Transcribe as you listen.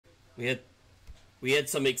We had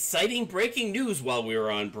some exciting breaking news while we were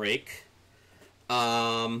on break.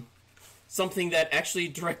 Something that actually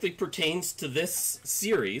directly pertains to this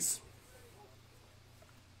series.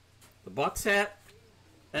 The Bucks hat,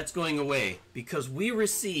 that's going away because we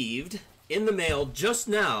received in the mail just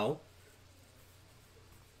now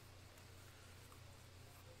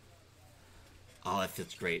that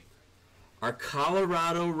fits great. Our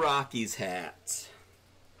Colorado Rockies hat.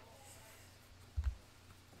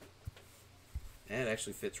 That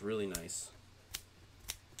actually fits really nice.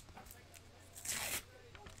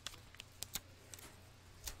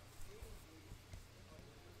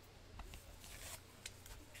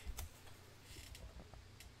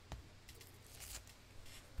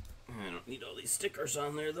 I don't need all these stickers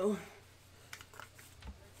on there, though.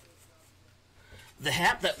 The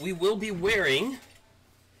hat that we will be wearing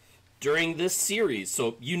during this series,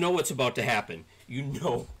 so you know what's about to happen. You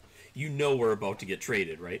know we're about to get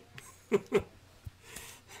traded, right?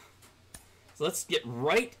 So let's get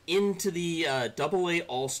right into the AA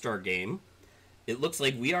All-Star game. It looks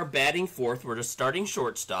like we are batting fourth. We're just starting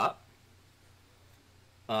shortstop.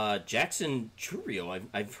 Jackson Churio,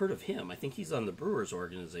 I've heard of him. I think he's on the Brewers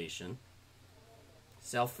organization.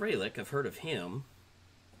 Sal Frelick, I've heard of him.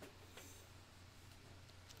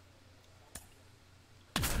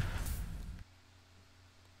 All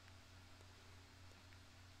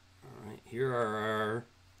right, here are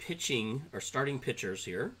our starting pitchers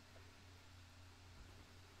here.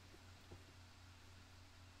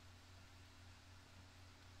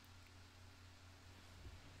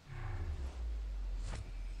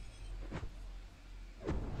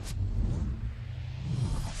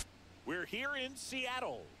 We're here in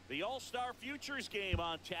Seattle. The All-Star Futures game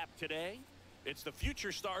on tap today. It's the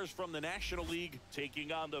Future Stars from the National League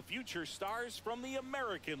taking on the Future Stars from the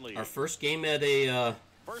American League. Our first game at a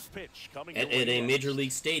first pitch coming at a major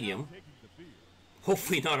league stadium.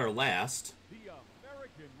 Hopefully not our last. The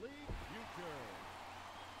American League Future.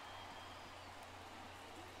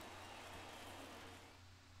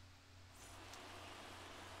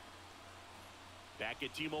 Back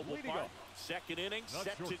at T-Mobile Park, second inning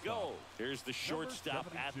set to go. Here's the shortstop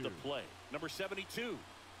at the plate. Number 72.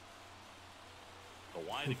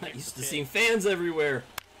 I'm not used to seeing fans everywhere.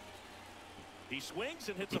 He swings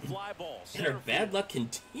and hits a fly ball. And our bad luck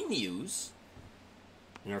continues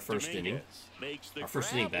in our first inning. Our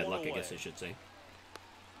first inning bad luck, I guess I should say.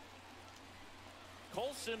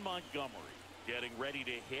 Colson Montgomery getting ready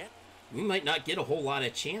to hit. We might not get a whole lot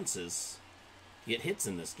of chances to get hits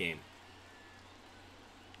in this game.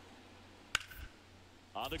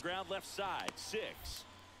 On the ground left side, 6,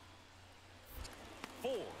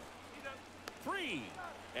 4, 3,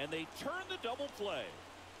 and they turn the double play.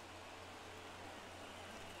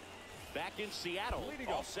 Back in Seattle,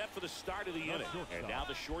 all set for the start of the inning. And now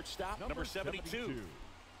the shortstop, number 72.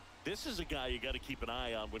 This is a guy you got to keep an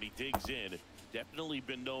eye on when he digs in. Definitely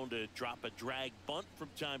been known to drop a drag bunt from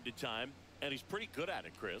time to time, and he's pretty good at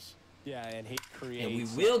it, Chris. Yeah, and he creates. And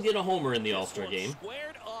we will get a homer in the All-Star game.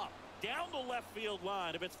 Squared up. Down the left field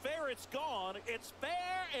line. If it's fair, it's gone. It's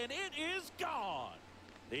fair, and it is gone.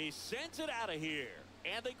 He sends it out of here,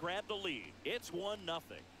 and they grab the lead. It's 1-0.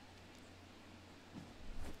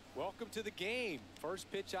 Welcome to the game.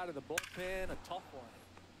 First pitch out of the bullpen, a tough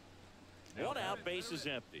one. One out, base is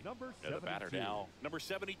empty. And the batter now, number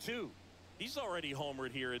 72. He's already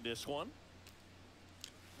homered here in this one.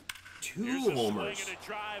 Two Here's homers. A swing and a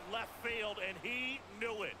drive left field, and he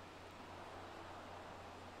knew it.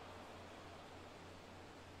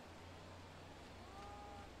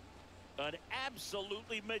 An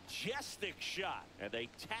absolutely majestic shot, and they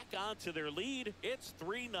tack on to their lead. It's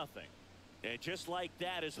 3-0. And just like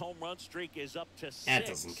that, his home run streak is up to 6. That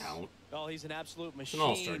doesn't count. Oh, he's an absolute It's an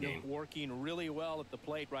all-star machine, game. working really well at the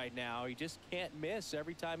plate right now. He just can't miss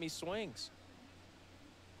every time he swings.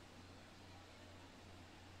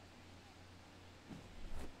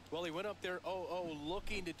 Well, he went up there 0-0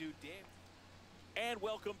 looking to do damage. And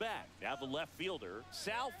welcome back. Now the left fielder,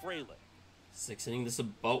 Sal Frelick. 6th inning. This is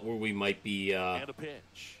about where we might be. And a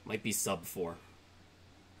pitch. Might be sub 4.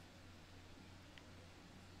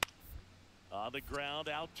 On the ground,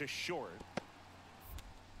 out to short.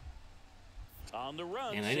 On the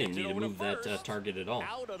run. And I didn't need to move that target at all.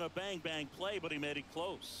 Out on a bang play, but he made it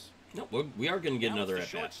close. No, we are going to get another at bat.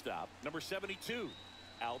 Shortstop, number 72.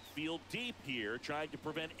 Outfield deep here, trying to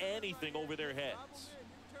prevent anything over their heads.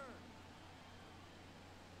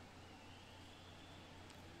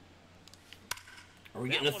 Are we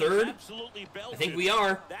getting a third? Absolutely belted. I think we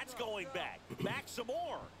are. That's going back. Back some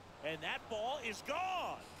more. And that ball is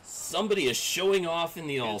gone. Somebody is showing off in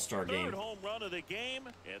the All-Star game. Third home run of the game,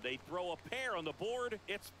 and they throw a pair on the board.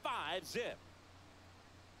 It's 5-zip.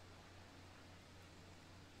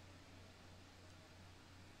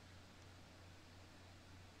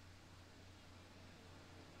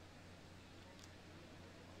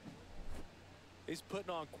 He's putting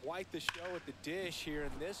on quite the show at the dish here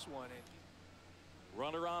in this one.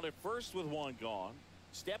 Runner on at first with one gone.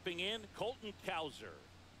 Stepping in, Colton Cowser.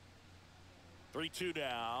 3-2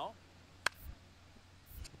 now.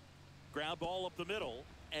 Ground ball up the middle,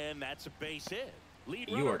 and that's a base hit. Lead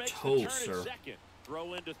You runner are makes the toast, turn sir. at second.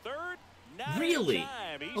 Throw into third. Not Really? in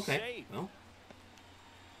time. He's Okay. safe. Well,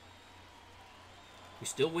 we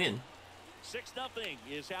still win. 6-0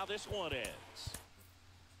 is how this one ends.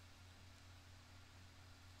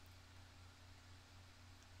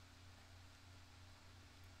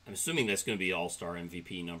 I'm assuming that's going to be All-Star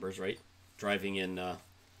MVP numbers, right? Driving in, what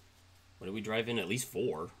did we drive in? At least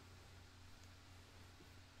 4.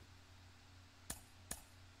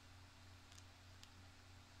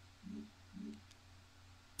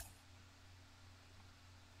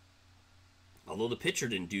 Although the pitcher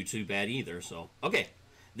didn't do too bad either, so. Okay,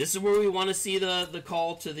 this is where we want to see the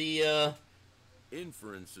call to the,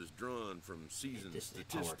 Inferences drawn from season This is the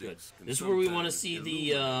power, statistics. good. can This is where we wanna sometimes see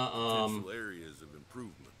the, illuminate potential areas of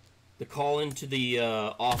improvement. the call into the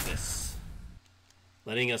office,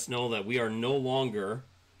 letting us know that we are no longer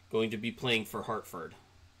going to be playing for Hartford.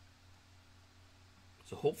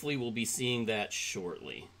 So hopefully we'll be seeing that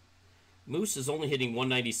shortly. Moose is only hitting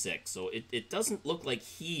 196, so it doesn't look like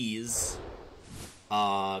he's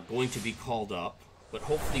going to be called up, but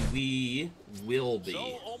hopefully we will be. So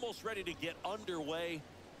almost ready to get underway.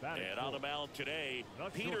 And on the mound today,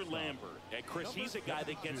 Peter Lambert. And Chris, he's a guy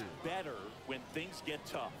that gets better when things get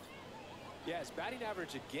tough. Yeah, his batting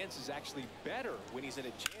average against is actually better when he's in a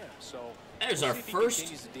jam. So There's we'll our see if he first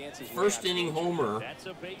continues to dance his way first out of inning danger. homer, That's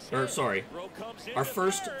a base or hit. sorry, Throw comes in our to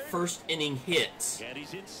first third. inning hit And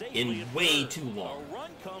he's in safely in at way third. too long. A run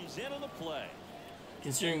comes in on the play.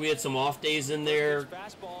 Considering we had some off days in there, His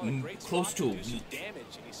fastball in a great close spot to a reduces week.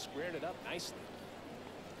 damage, and he squared it up nicely.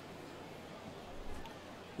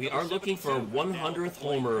 We are looking for a 100th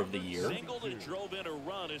homer of the year. Singled and drove in a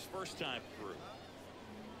run his first time through.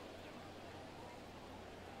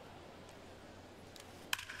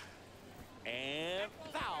 And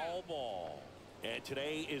foul ball. And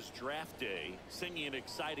today is draft day, singing an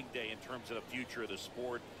exciting day in terms of the future of the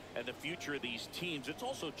sport and the future of these teams. It's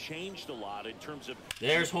also changed a lot in terms of...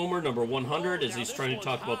 There's homer number 100 as he's trying to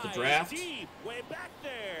talk about the draft. Deep, way back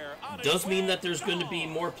there, on its Does mean way, that there's going to be gone.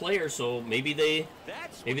 more players, so maybe they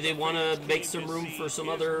want to make some room for some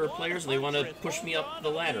other players and they want to push me up the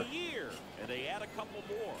ladder. And they add a couple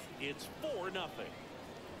more. It's 4-0.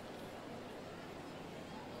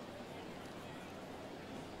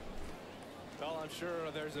 Well, I'm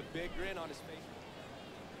sure there's a big grin on his face.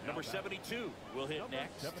 Number 72 will hit Number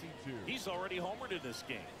next. 72. He's already homered in this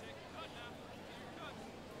game.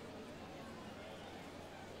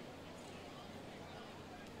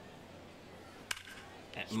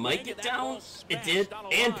 That might get That down. ball It smashed did, on a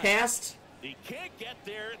and line. passed. He can't get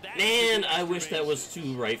there. That Man, is I wish that was extra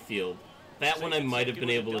to right field. That one I might have been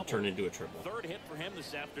able to turn into a triple. Third hit for him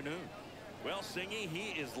this afternoon. Well, Singy,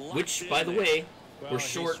 he is locked Which, in by the there. way, Well, we're he's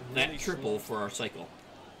short that really triple slow. for our cycle.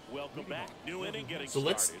 Welcome back. New inning getting So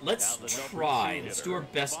let's started. let's Now the number try. 2 Let's do our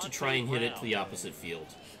hitter, best to try and hit it to the Brown. opposite field.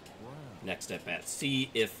 Next at bat. See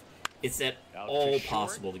if it's at Out to all short.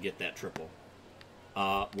 possible to get that triple.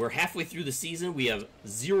 We're halfway through the season. We have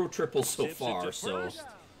 0 triples so Tips it far, to so first.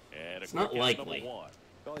 And a it's not quick out, number likely. 1.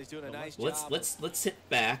 Well, he's doing a nice let's job. let's hit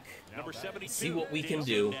back. Number 72. See what we can digs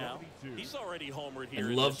do. in now. He's already homered here.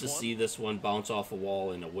 I'd in love this to one. see this one bounce off a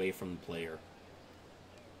wall and away from the player.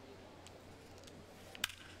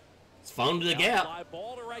 It's found the Now gap. fly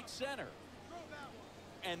ball to right center.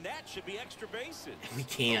 And that should be extra bases. We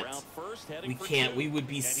can't. Around first, heading We for can't. 2. We would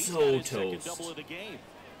be And he's so got his second toast. double of the game.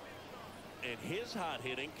 And his hot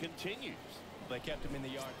hitting continues. They kept him in the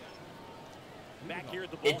yard. Back here at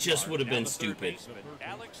the It just ballpark, would have now been the third stupid. baseman,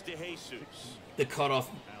 Alex DeJesus. The cutoff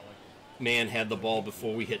man had the ball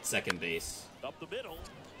before we hit second base. Up the middle.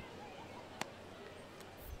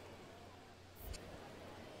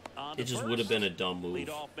 On It to just first. would have been a dumb move.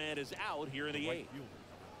 Leadoff man is out here in the 8th.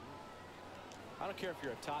 I don't care if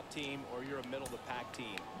you're a top team or you're a middle of the pack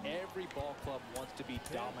team. Every ball club wants to be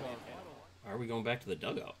dominant. Are we going back to the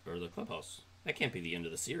dugout or the clubhouse? That can't be the end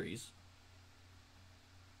of the series.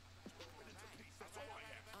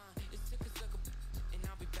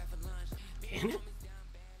 Can it?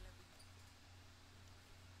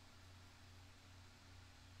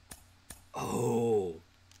 Oh.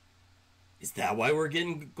 Is that why we're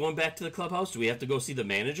going back to the clubhouse? Do we have to go see the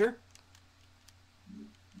manager?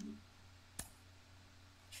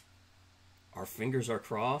 Our fingers are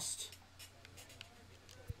crossed.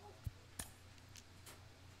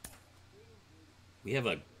 We have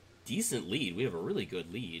a decent lead. We have a really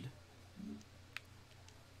good lead.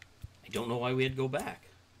 I don't know why we had to go back.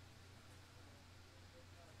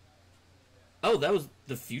 Oh, that was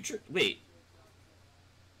the future? Wait.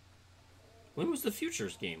 When was the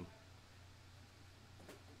Futures game?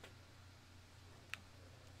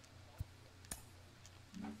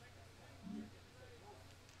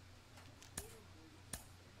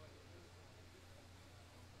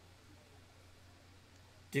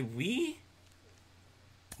 Did we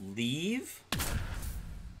leave?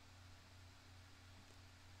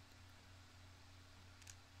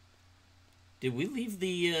 Did we leave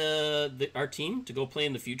our team to go play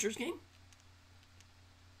in the Futures game?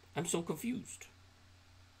 I'm so confused.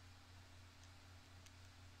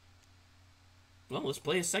 Well, let's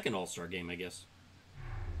play a second All-Star game, I guess.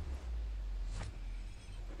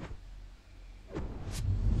 And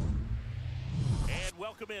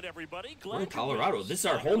welcome in, everybody. We're in Colorado. This is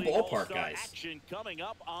our home ballpark, guys. Action coming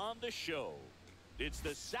up on the show. It's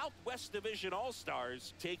the Southwest Division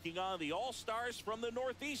All-Stars taking on the All-Stars from the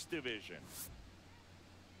Northeast Division.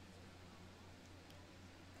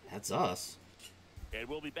 That's us. And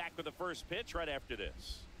we'll be back with the first pitch right after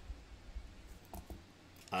this.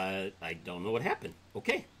 I don't know what happened.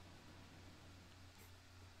 Okay.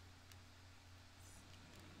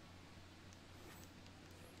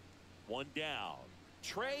 One down.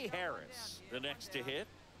 Trey Harris, the next to hit.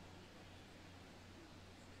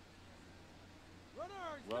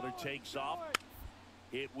 Runner takes off.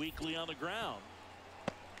 Hit weakly on the ground.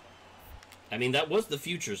 I mean, that was the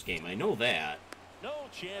Futures game. I know that. No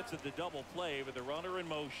chance at the double play with the runner in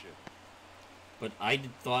motion. But I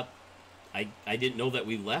thought... I didn't know that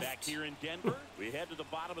we left. Back here in Denver, we head to the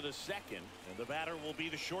bottom of the second, and the batter will be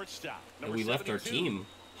the shortstop. And we left our team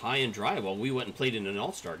high and dry while we went and played in an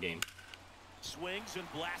All-Star game. Swings and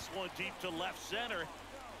blasts one deep to left center.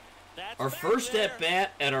 That's our first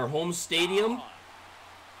at-bat at our home stadium,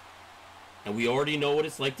 and we already know what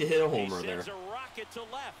it's like to hit a homer there. He sends a rocket to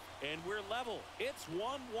left, and we're level. It's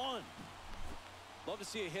 1-1. Love to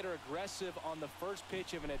see a hitter aggressive on the first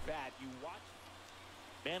pitch of an at-bat. You watch.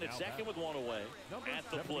 Man at second with one away. At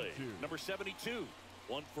the plate, number 72.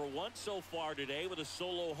 1 for 1 so far today with a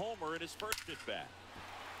solo homer in his first at-bat.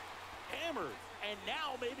 Hammered, and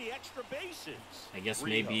now maybe extra bases. I guess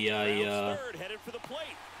maybe I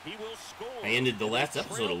ended the last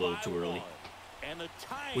episode a little too early.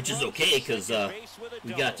 Which is okay, because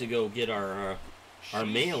we got to go get our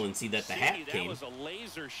mail and see that the hat came. That was a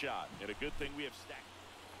laser shot, and a good thing we have stacked.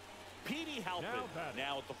 Petey Halpin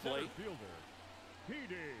now at the plate.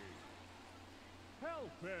 Petey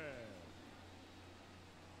Halpin.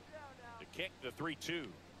 The kick, the 3-2.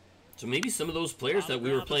 So maybe some of those players that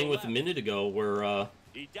we were playing with a minute ago were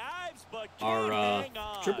he dives, but our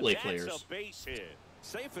AAA players. That's a base hit.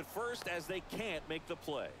 Safe at first as they can't make the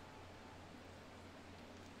play.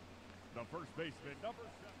 The first baseman, number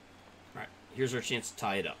 7. All right, here's our chance to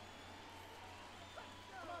tie it up.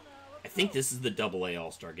 I think this is the AA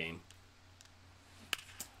All-Star game.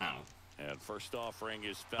 Ow. And first offering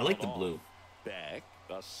is I like the blue. Back,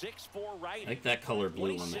 a 6'4" righty. I like that color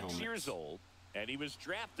blue on the helmet. 26 years old, and he was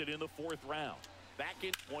drafted in the 4th round back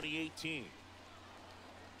in 2018.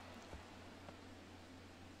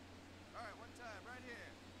 All right, one time, right here.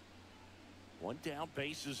 One down,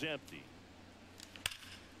 base is empty.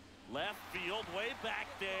 Left field, way back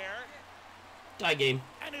there. Tie game.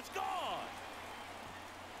 And it's gone.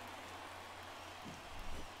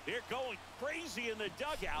 They're going crazy in the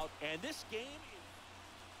dugout, and this game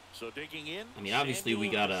is... So digging in. I mean, obviously we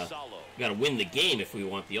gotta win the game if we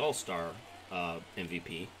want the All-Star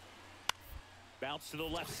MVP. Bounce to the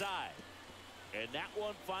left side, and that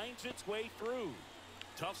one finds its way through.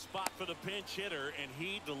 Tough spot for the pinch hitter, and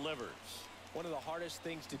he delivers. One of the hardest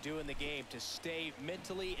things to do in the game, to stay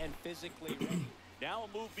mentally and physically ready. Now a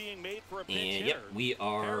move being made for a pinch And hitter. yep, we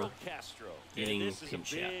are Castro. getting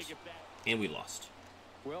pinch hit. And we lost.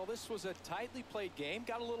 Well, this was a tightly played game.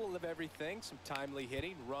 Got a little of everything. Some timely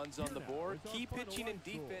hitting, runs on the board, key pitching and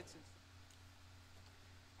defense.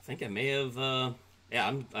 I think I may have.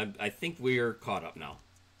 Yeah, I think we're caught up now.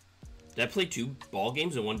 Did I play 2 ball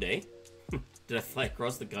games in one day? Did I fly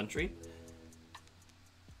across the country?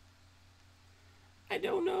 I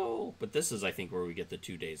don't know. But this is, I think, where we get the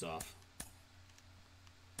 2 days off.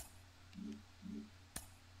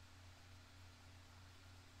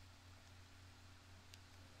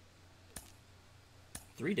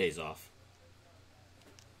 Three days off.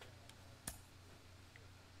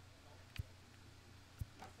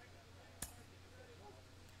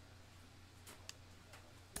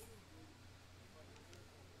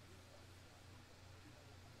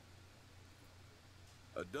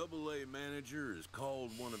 A AA manager has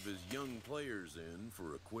called one of his young players in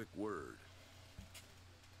for a quick word.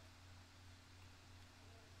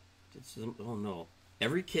 Oh no.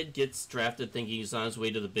 Every kid gets drafted thinking he's on his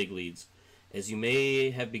way to the big leagues. As you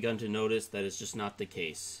may have begun to notice, that is just not the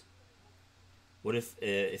case. What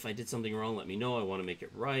if I did something wrong, let me know. I want to make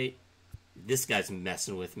it right. This guy's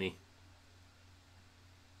messing with me.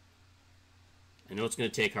 I know it's going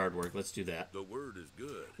to take hard work. Let's do that. The word is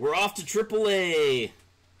good. We're off to AAA.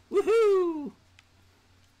 Woohoo!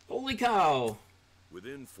 Holy cow.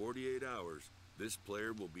 Within 48 hours, this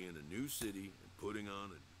player will be in a new city and putting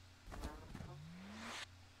on a...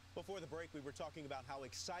 Before the break, we were talking about how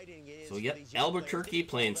exciting it is. So, yep, Albuquerque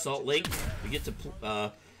playing Salt Lake. We get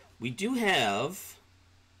to... we do have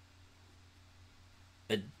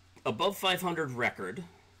a above 500 record.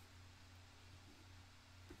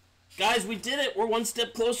 Guys, we did it! We're one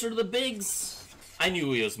step closer to the bigs! I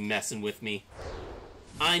knew he was messing with me.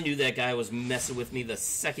 I knew that guy was messing with me the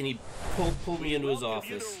second he pulled me into his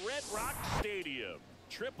office. You to Red Rock Stadium.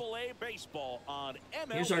 AAA baseball on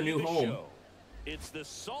MLB Here's our new home. Show. It's the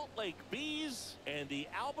Salt Lake Bees and the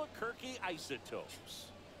Albuquerque Isotopes.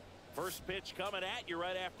 First pitch coming at you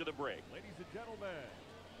right after the break. Ladies and gentlemen,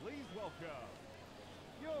 please welcome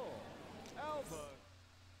your Alba.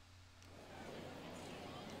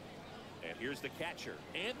 And here's the catcher,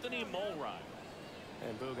 Anthony Mulrine.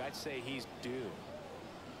 And Boog, I'd say he's due.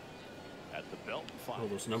 At the belt and fire. Oh,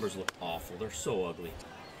 those numbers look awful. They're so ugly.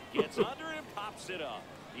 Gets under it and pops it up.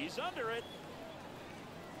 He's under it.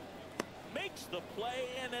 Makes the play,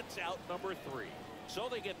 and it's out number 3. So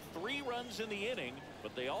they get 3 runs in the inning,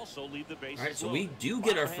 but they also leave the bases All right, so loaded. we do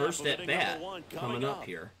get our Bottom half first of at inning bat number 1 coming up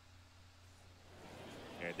here.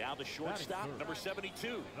 And now the shortstop, number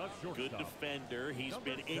 72. Good defender. He's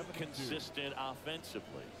been inconsistent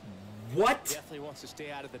offensively. What? Definitely wants to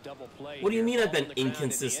stay out of the double play. What do you mean I've been Ball on the ground in the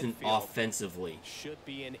inconsistent infield. offensively? Should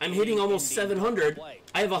be an I'm hitting almost 700. play.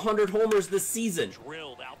 I have 100 homers this season.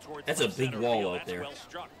 Drilled out towards That's a left big center wall field. out That's there. well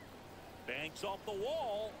struck. Banks off the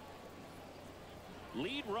wall.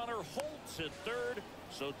 Lead runner holds at third,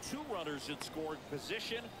 so 2 runners in scoring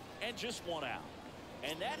position and just 1 out.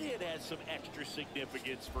 And that hit has some extra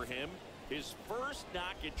significance for him. His first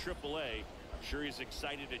knock at AAA. I'm sure he's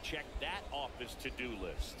excited to check that off his to-do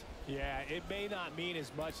list. Yeah, it may not mean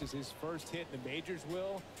as much as his first hit in the majors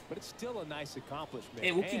will, but it's still a nice accomplishment.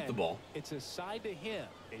 Hey, we'll keep the And ball. It's a side to him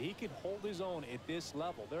that he can hold his own at this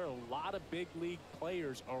level. There are a lot of big league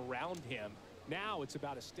players around him. Now it's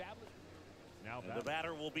about establishing. Now And the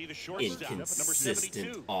batter will be the shortstop, number 72.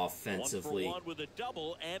 Inconsistent offensively. 1 for 1 with a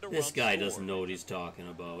double and a This run guy scored. doesn't know what he's talking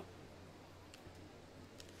about.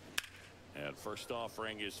 And first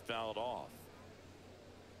offering is fouled off.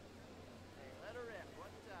 Let her in. 1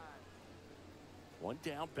 time. 1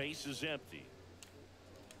 down, base is empty.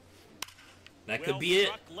 That could be it.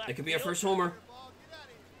 Well struck left That could be our field. first homer. Ball, get out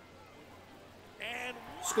of here. And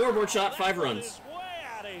Scoreboard shot, that 5 one runs. is way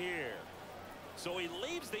out of here. So he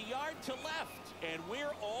leaves the yard to left, and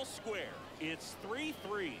we're all square. It's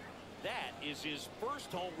 3-3. That is his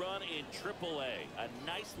first home run in AAA. A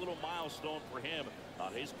nice little milestone for him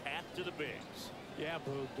on his path to the bigs. Yeah,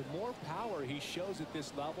 Boog, the more power he shows at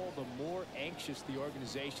this level, the more anxious the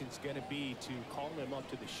organization's going to be to call him up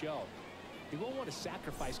to the show. He won't want to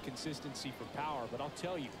sacrifice consistency for power, but I'll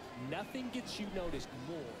tell you, nothing gets you noticed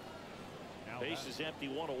more. Base is empty,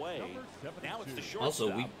 1 away. Number 72. Now it's the shortstop. Also,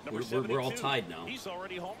 number we're all 72. tied now. He's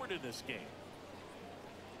already homered in this game.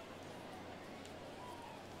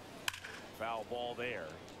 Foul ball there.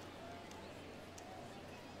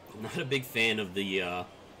 I'm not a big fan of the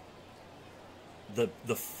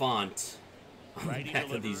font on the Righty back of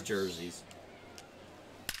delivers. these jerseys.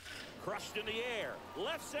 Crushed in the air.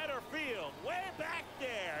 Left center field. Way back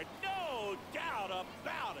there. No doubt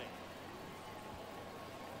about it.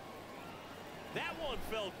 That one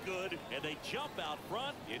felt good, and they jump out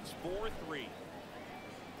front. It's 4-3.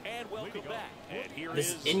 And welcome back. And here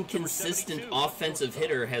This is inconsistent number 72. offensive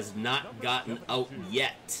hitter has not gotten out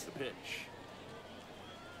yet. The pitch.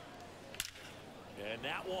 And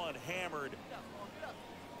that one hammered.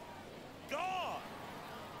 Gone.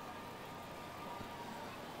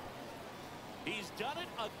 He's done it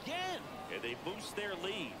again, and they boost their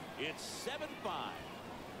lead. It's 7-5.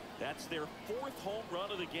 That's their 4th home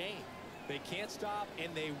run of the game. They can't stop,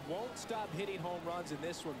 and they won't stop hitting home runs in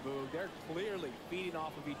this one, Boog. They're clearly feeding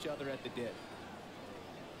off of each other at the dip.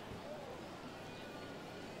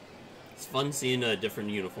 It's fun seeing a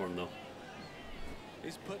different uniform, though.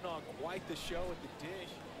 He's putting on quite the show at the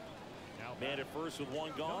dish. Now Man at first with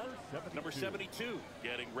 1 gone. Number 72. Number 72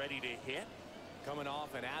 getting ready to hit. Coming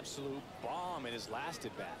off an absolute bomb in his last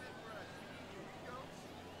at bat.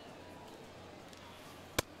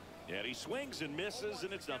 And he swings and misses,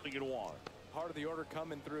 and it's 0-1. Part of the order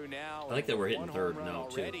coming through now. I like that we're hitting One third home run now,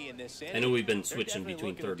 too. already in this I inning. know we've been They're switching definitely between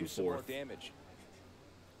looking to third do and some more fourth. damage.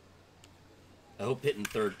 I hope hitting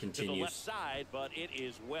third To the left continues. side, but it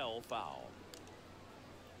is well fouled.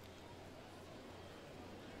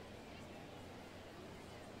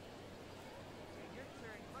 Your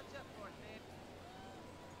turn. What's up, fourth man?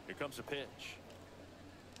 Here comes a pitch.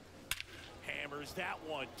 Hammers that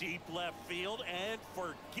one deep left field and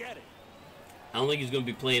forget it. I don't think he's going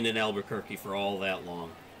to be playing in Albuquerque for all that long.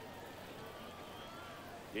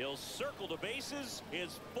 He'll circle the bases,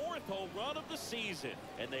 his 4th home run of the season,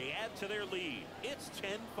 and they add to their lead. It's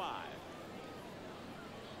 10-5.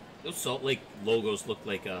 Those Salt Lake logos look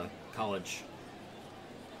like a college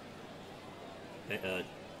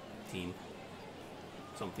team.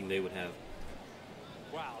 Something they would have.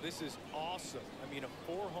 Wow, this is awesome. I mean,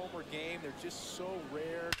 a 4-homer game. They're just so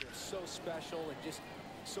rare. They're so special and just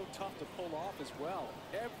so tough to pull off as well.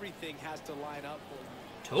 Everything has to line up for you.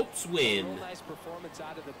 Topes A win. real nice performance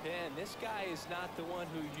out of the pen. This guy is not the one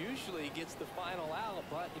who usually gets the final out,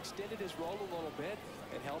 but extended his role a little bit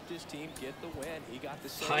and helped his team get the win. He got the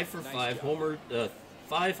save. 5 for Nice 5 job. homer,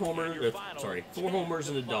 4 homers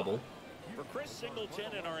and a double. For Chris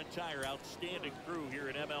Singleton and our entire outstanding crew here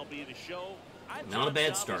at MLB The Show, I'm Not a John bad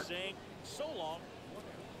Thomas start. saying, so long.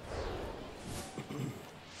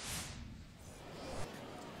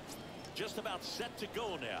 Just about set to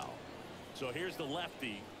go now. So here's the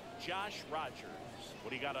lefty, Josh Rogers. What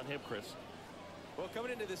do you got on him, Chris? Well,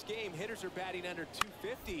 coming into this game, hitters are batting under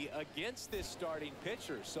 250 against this starting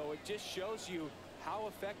pitcher. So it just shows you how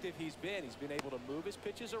effective he's been. He's been able to move his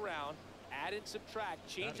pitches around, add and subtract,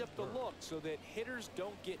 change up the look so that hitters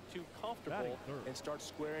don't get too comfortable and start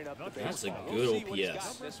squaring up the That's a baseball. good We'll see what he's got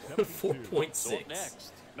OPS. in this one. 4.6. So up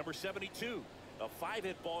next, number 72. A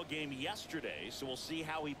 5-hit ball game yesterday, so we'll see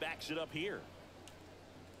how he backs it up here.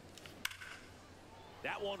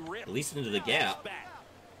 That one ripped. At least into the gap. Back.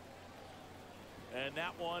 And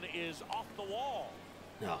that one is off the wall.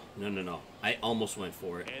 No. I almost went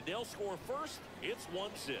for it. And they'll score first. It's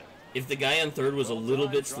 1-0. If the guy on third was a little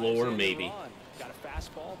bit slower, maybe. Got a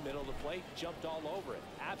fastball, middle of the plate, jumped all over it.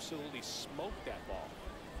 Absolutely smoked that ball.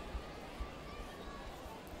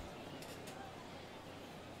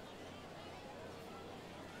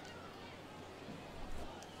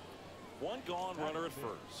 One gone runner at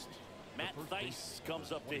first. Matt Thice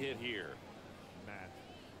comes up to hit here. Matt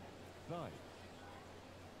Thice.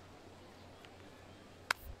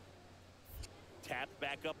 Tapped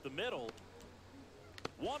back up the middle.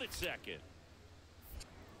 One at second.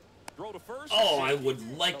 Throw to first. Oh, I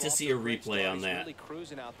would like to see a replay on that. Really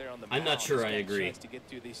cruising out there on the I'm not mound. sure He's I got a agree. chance to get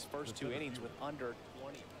through these first 2 innings with under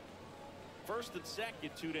 20. First and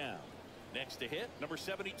second, 2 down. Next to hit, number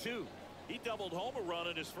 72. He doubled home a run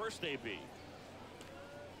in his first AB.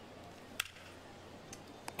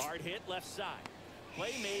 Hard hit left side.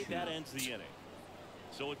 Play made, that ends the inning.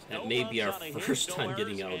 So it's That no may be runs our on a hit, first no time errors,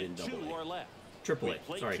 getting out and in two AA. are left. Triple We A,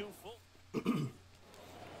 played sorry. 2 full.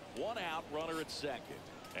 One out, runner at second.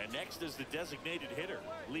 And next is the designated hitter,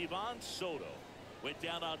 Levon Soto. Went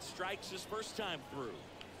down on strikes his first time through.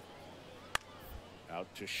 Out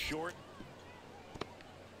to short.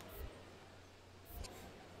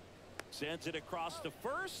 Sends it across to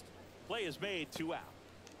first. Play is made, 2 out.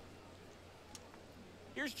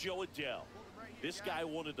 Here's Joe Adele. This guy,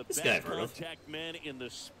 one of the This best guy I've heard of. contact men in the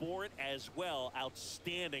sport as well.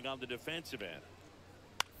 Outstanding on the defensive end.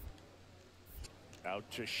 Out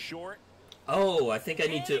to short. Oh, I think I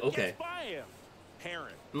need And to. it gets Okay. by him.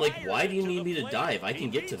 Herron I'm like, fires why do you it need the me to plate. dive? I He can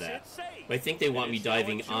get to beats that. it safe. But I think they want And me it's now a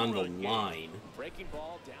diving on the 2-run game. line. Breaking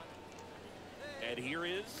ball down. And here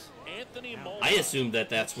is Anthony Mola. I assumed that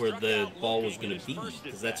that's where Struck the out ball was looking going in to his be, first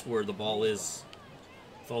because at that's bat. where the ball is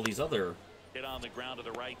with all these other. Hit on the ground to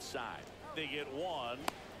the right side. They get one.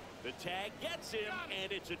 The tag gets him,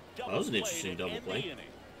 and it's a double That was an play interesting to double end play. the inning.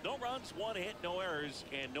 No runs, 1 hit, no errors,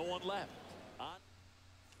 and no one left. On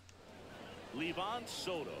Levon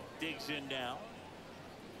Soto digs in now.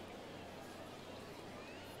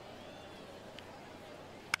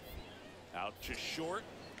 Out to short.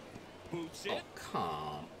 Boots it. Oh,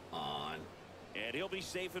 come on. And he'll be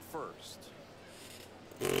safe at first.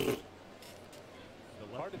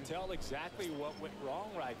 Hard to tell exactly what went wrong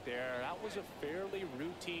right there. That was a fairly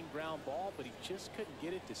routine ground ball, but he just couldn't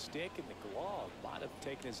get it to stick in the glove. Might have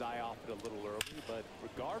taken his eye off it a little early, but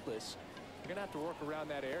regardless, you're going to have to work around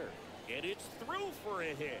that error. And it's through for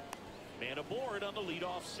a hit. Man aboard on the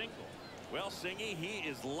leadoff single. Well, Singy, he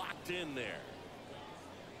is locked in there.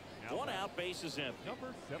 Now One out, base is empty. Number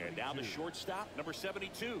And now the 72. shortstop, number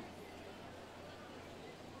 72.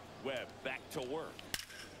 Webb back to work.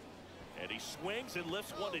 And he swings and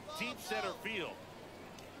lifts one to deep center field.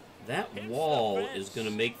 That wall is going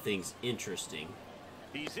to make things interesting.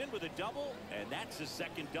 He's in with a double, and that's his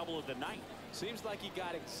second double of the night. Seems like he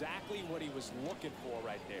got exactly what he was looking for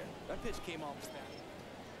right there. That pitch came off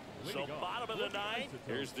fast. So bottom of the ninth,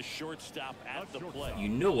 here's the shortstop at the plate. You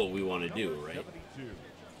know what we want to do, right?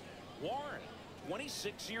 Warren,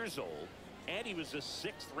 26 years old, and he was a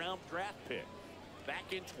 6th-round draft pick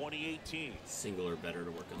back in 2018. Single or better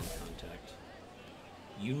to work on the contact.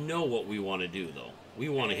 You know what we want to do, though. We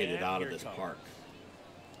want to hit it out of this park.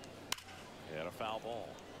 And a foul ball.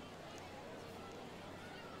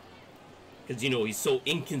 Because, you know, he's so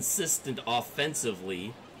inconsistent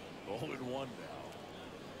offensively. 0-1 now.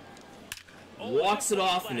 Walks it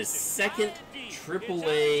off in his second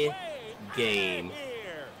AAA game.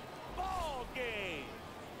 Ball game.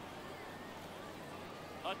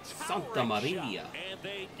 A Santa Maria. shot, and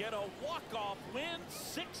they get a walk-off win,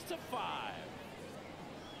 6-5.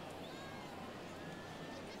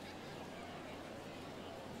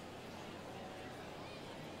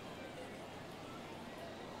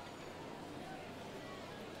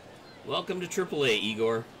 Welcome to AAA,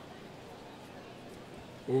 Igor,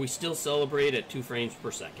 where we still celebrate at 2 frames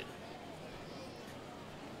per second.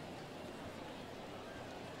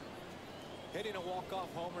 Hitting a walk-off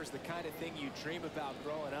homer is the kind of thing you dream about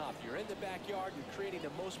growing up. You're in the backyard, you're creating the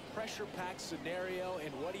most pressure-packed scenario,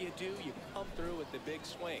 and what do? You come through with the big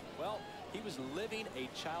swing. Well, he was living a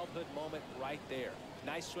childhood moment right there.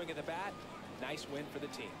 Nice swing of the bat, nice win for the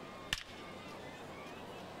team.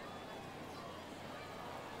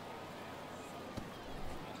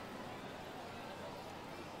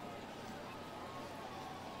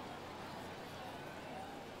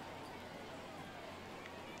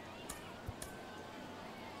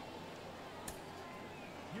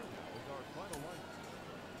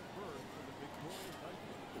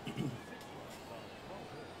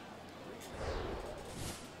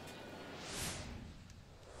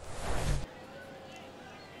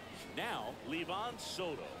 Now, Livan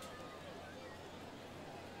Soto.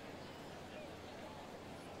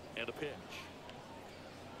 And a pitch.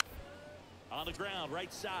 On the ground,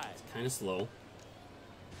 right side. Kind of slow.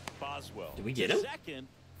 Boswell. Did we get him? Second.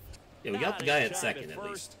 Yeah, we got the guy at second at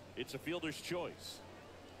least. It's a fielder's choice.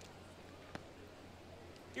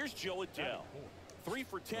 Here's Joe Adele. 3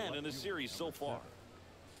 for 10 in the series so far.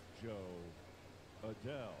 Joe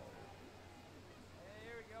Adele.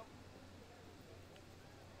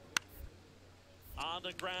 On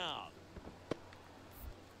the ground.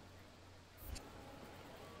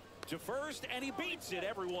 To first, and he beats it.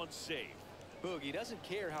 Everyone's safe. Boogie doesn't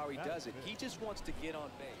care how he does it. He just wants to get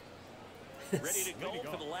on base. Ready to go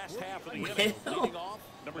for the last half of the inning. Leading off,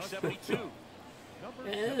 number 72.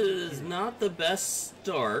 It is not the best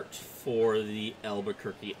start for the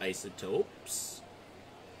Albuquerque Isotopes.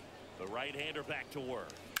 The right-hander back to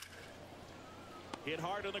work. Hit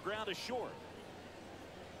hard on the ground is short.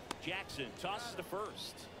 Jackson tosses to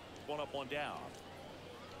first. 1 up, 1 down.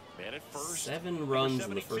 Man at first. 7 runs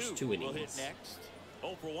in the first 2 innings. Will hit next.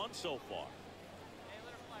 0 for 1 so far.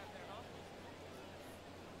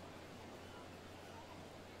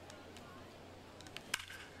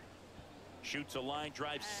 Shoots a line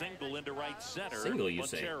drive single into right center. Single, you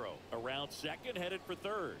say? Montero around second, headed for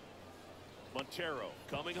third. Montero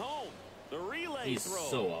coming home. The relay He's throw.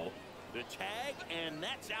 so out. The tag, and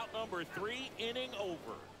that's out number 3, inning over.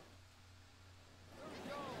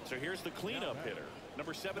 So here's the cleanup hitter,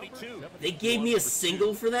 number 72. They gave me a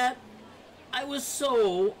single for that? I was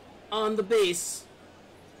so on the base.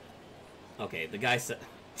 Okay, the guy said...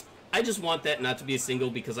 I just want that not to be a single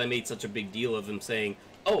because I made such a big deal of him saying,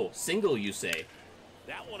 oh, single, you say.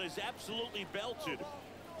 That one is absolutely belted.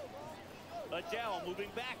 Adele moving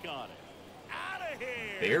back on it. Out of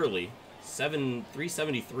here. Barely.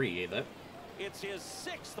 373. That It's his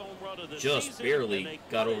 6th home run of the just season, barely and they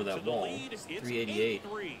got cut over into that the wall. lead. It's It's 388.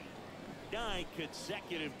 8-3. 9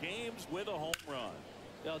 consecutive games with a home run.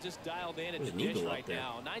 They'll just dialed in at There's the an dish eagle up right there.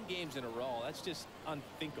 now. 9 games in a row. That's just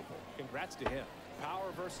unthinkable. Congrats to him.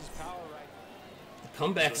 Power versus power right now. the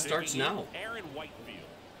comeback So starts digging in, now. Aaron Whitefield.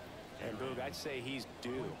 And Boog, I'd say he's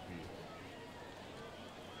due.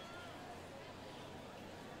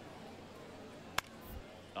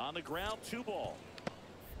 On the ground, 2 ball.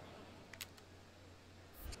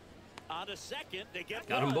 On to second, they get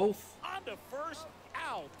Got 'em one. both. On to first,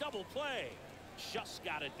 ow, double play. Just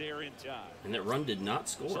got it there in time. And that run did not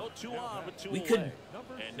score. So 2 on, but 2 We away. could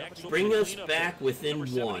And next will bring be the us cleanup back hitter, within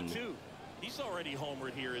number 1. 72. He's already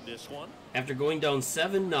homered here in this one. After going down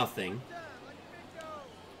 7-0.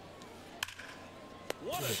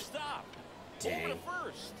 What a stop. Dang. Over to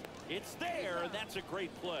first. It's there, and that's a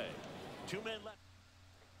great play. 2 men left.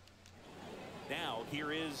 Now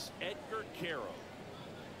here is Edgar Caro.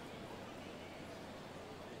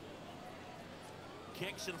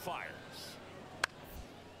 Kicks and fires.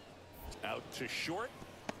 Out to short.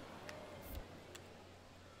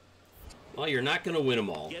 Well, you're not going to win them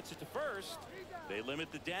all. Gets it to first. They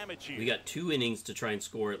limit the damage here. We got 2 innings to try and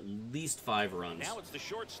score at least 5 runs. Now it's the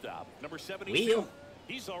shortstop, number 72. Wheel.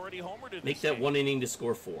 He's already homered in Make this that game. 1 inning to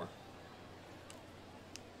score 4.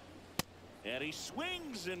 And he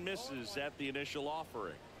swings and misses at the initial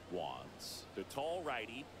offering. Wands, the tall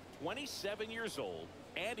righty, 27 years old,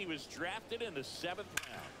 and he was drafted in the 7th round.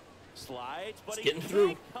 Slides, but he getting through.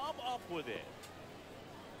 can't come up with it.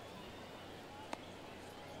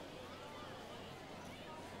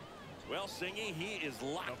 Well, Singy, he is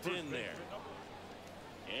locked in there.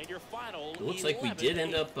 And your final. It looks like we did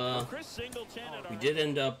end up. Chris Singleton at We our did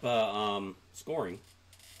end up scoring.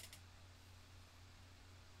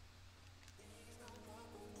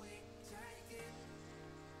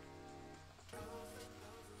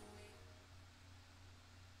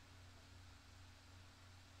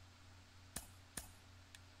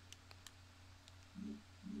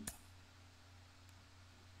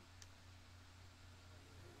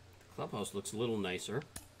 Clubhouse looks a little nicer.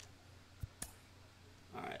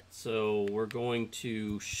 Alright, so we're going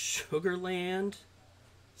to Sugarland,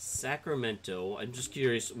 Sacramento. I'm just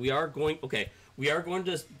curious. We are going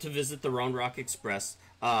to visit the Round Rock Express.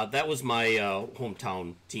 That was my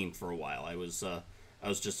hometown team for a while. I was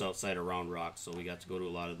just outside of Round Rock, so we got to go to a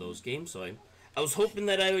lot of those games. So I was hoping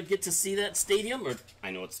that I would get to see that stadium. Or I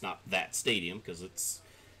know it's not that stadium because it's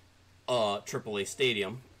AAA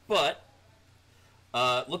stadium, but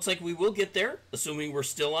looks like we will get there, assuming we're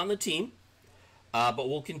still on the team. But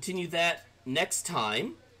we'll continue that next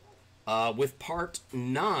time with part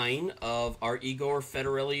 9 of our Igor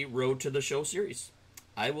Feterelli Road to the Show series.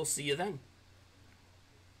 I will see you then.